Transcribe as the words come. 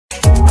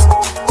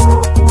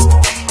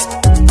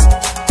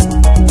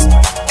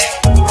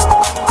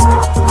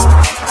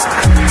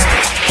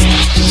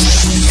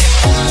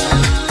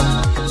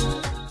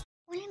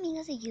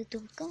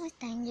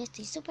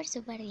estoy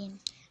súper bien.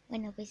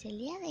 Bueno, pues el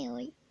día de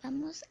hoy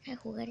vamos a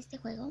jugar este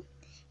juego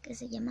que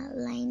se llama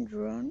Line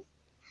Run,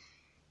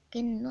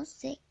 que no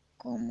sé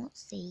cómo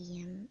se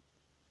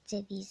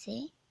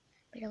dice,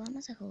 pero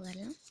vamos a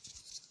jugarlo.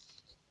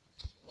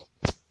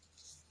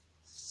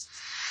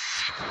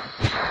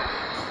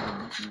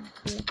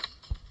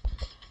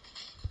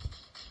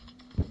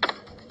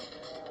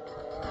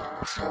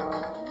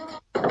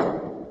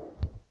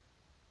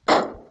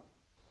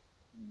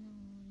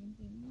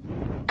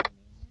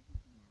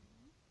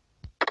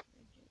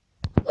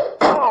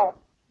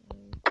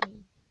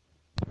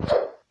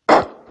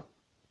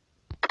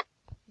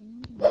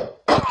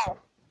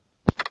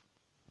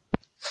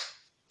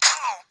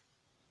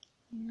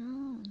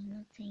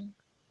 No sé.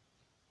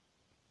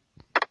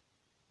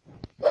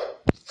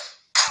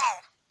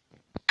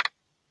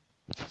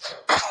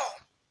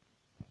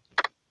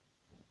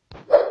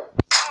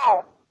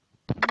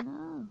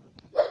 No.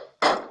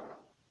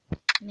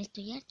 Me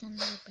estoy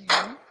hartando de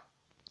perder.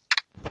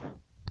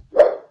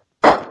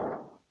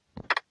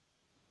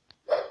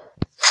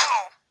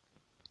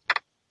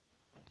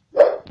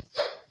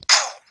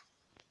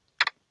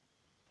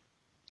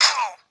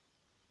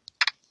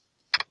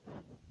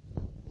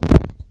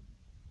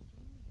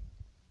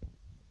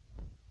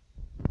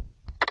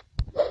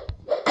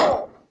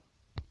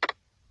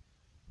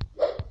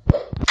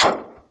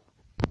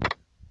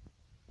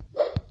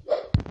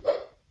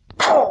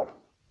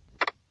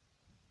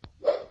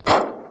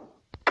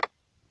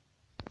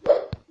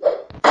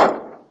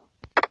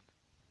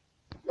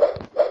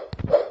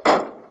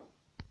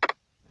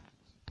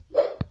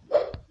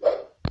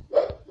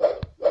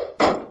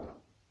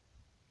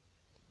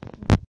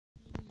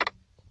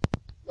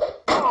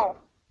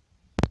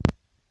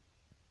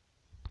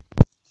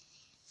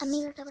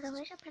 Amigos,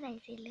 aprovecho para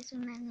decirles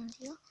un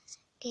anuncio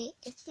que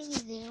este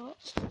video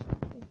estoy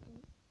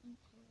en colaboración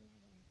con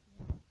Mariana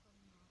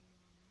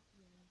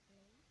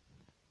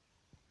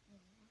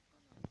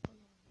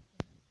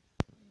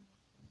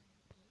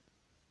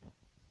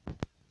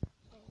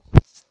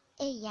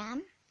y ella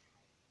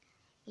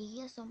y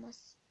yo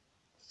somos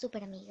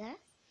súper amigas.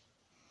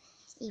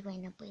 Y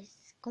bueno,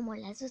 pues como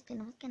las dos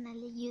tenemos canal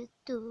de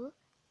YouTube,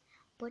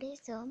 por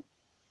eso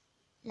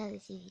la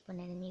decidí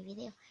poner en mi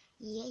video.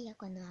 Y ella,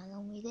 cuando haga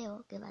un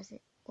video que va a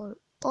ser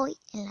por hoy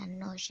en la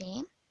noche,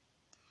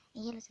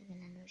 ella los hace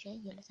en la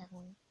noche, yo los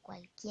hago en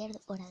cualquier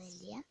hora del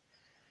día,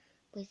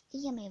 pues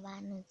ella me va a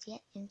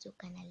anunciar en su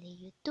canal de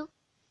YouTube.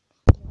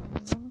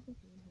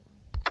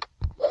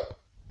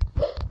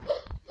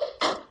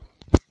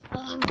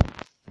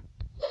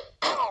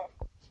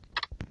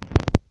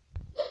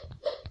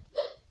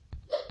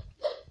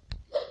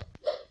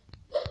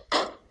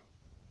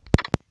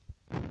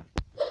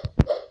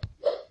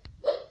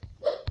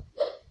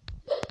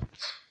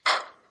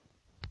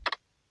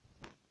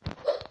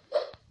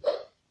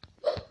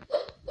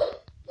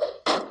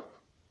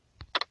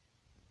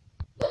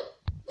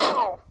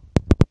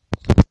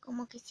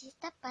 Como que sí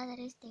está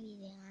padre este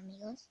video,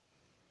 amigos,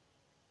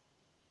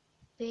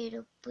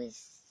 pero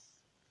pues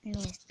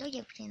me estoy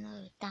aburriendo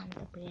de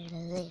tanto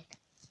perder.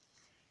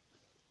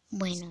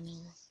 Bueno,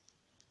 amigos,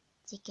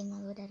 sí que no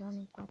duraron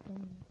ni 4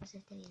 minutos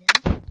este video.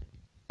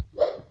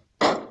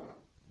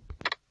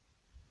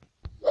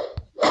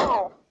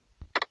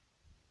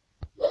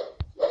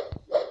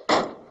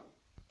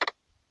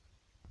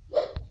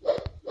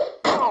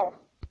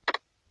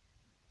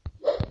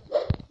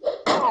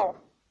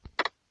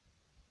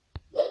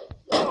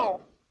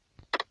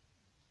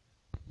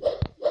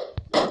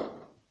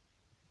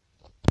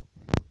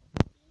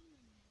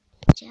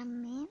 Ya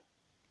me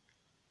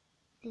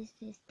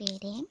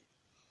desesperé.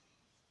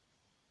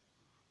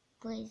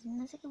 Pues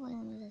no sé qué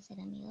podemos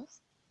hacer,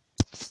 amigos,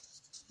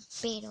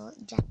 pero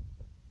ya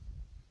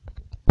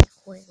el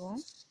juego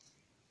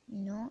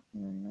no,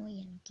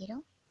 ya no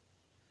quiero.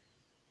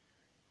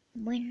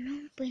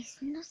 Bueno,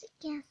 pues no sé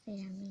qué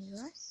hacer,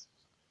 amigos.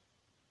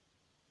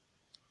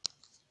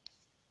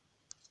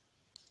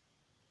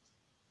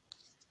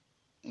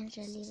 En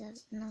realidad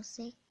no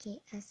sé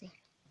qué hacer.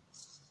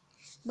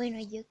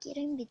 Bueno, yo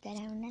quiero invitar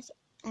a unas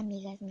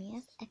amigas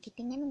mías a que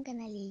tengan un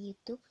canal de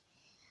YouTube.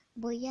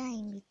 Voy a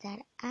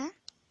invitar a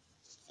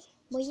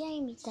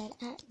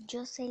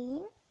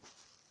Jocelyn.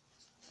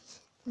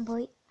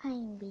 Voy a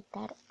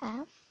invitar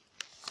a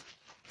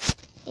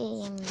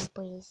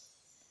pues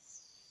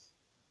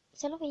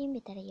solo voy a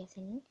invitar a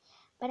Jocelyn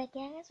para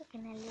que haga su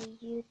canal de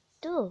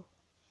YouTube.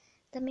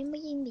 También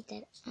voy a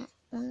invitar a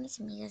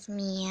unas amigas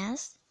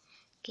mías,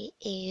 que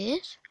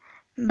es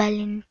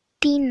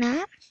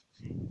Valentina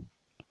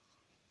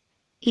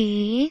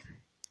y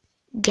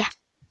ya.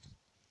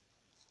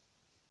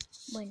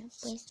 Bueno,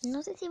 pues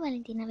no sé si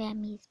Valentina vea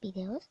mis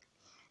videos,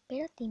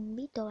 pero te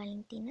invito,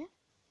 Valentina.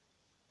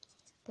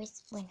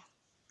 Pues bueno,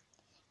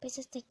 pues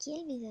hasta aquí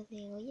el video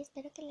de hoy.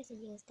 Espero que les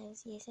haya gustado.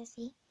 Si es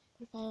así,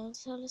 por favor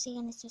solo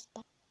sigan estos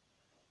pasos.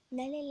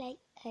 Dale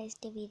like a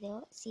este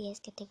video si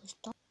es que te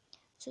gustó.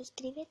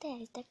 Suscríbete a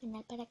este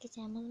canal para que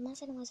seamos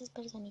más hermosas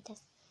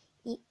personitas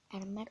y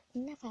armar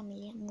una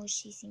familia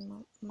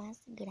muchísimo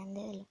más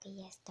grande de lo que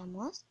ya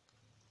estamos.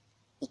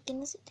 Y que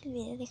no se te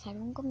olvide dejar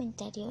un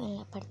comentario en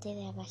la parte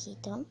de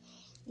abajito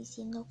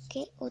diciendo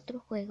qué otro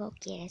juego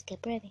quieres que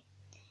pruebe.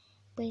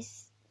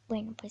 Pues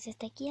bueno, pues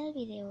hasta aquí el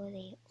video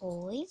de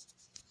hoy.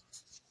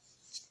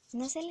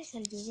 No se les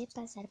olvide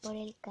pasar por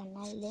el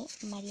canal de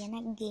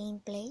Mariana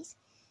Gameplays.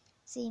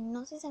 Si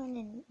no se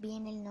saben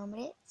bien el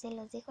nombre, se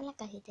los dejo en la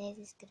cajita de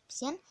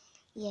descripción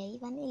y ahí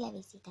van y la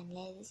visitan.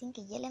 Le dicen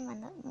que yo le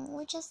mando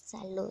muchos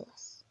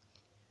saludos.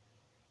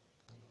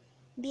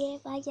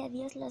 Bien, vaya,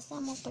 Dios los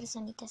amo,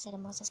 personitas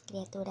hermosas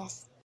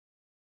criaturas.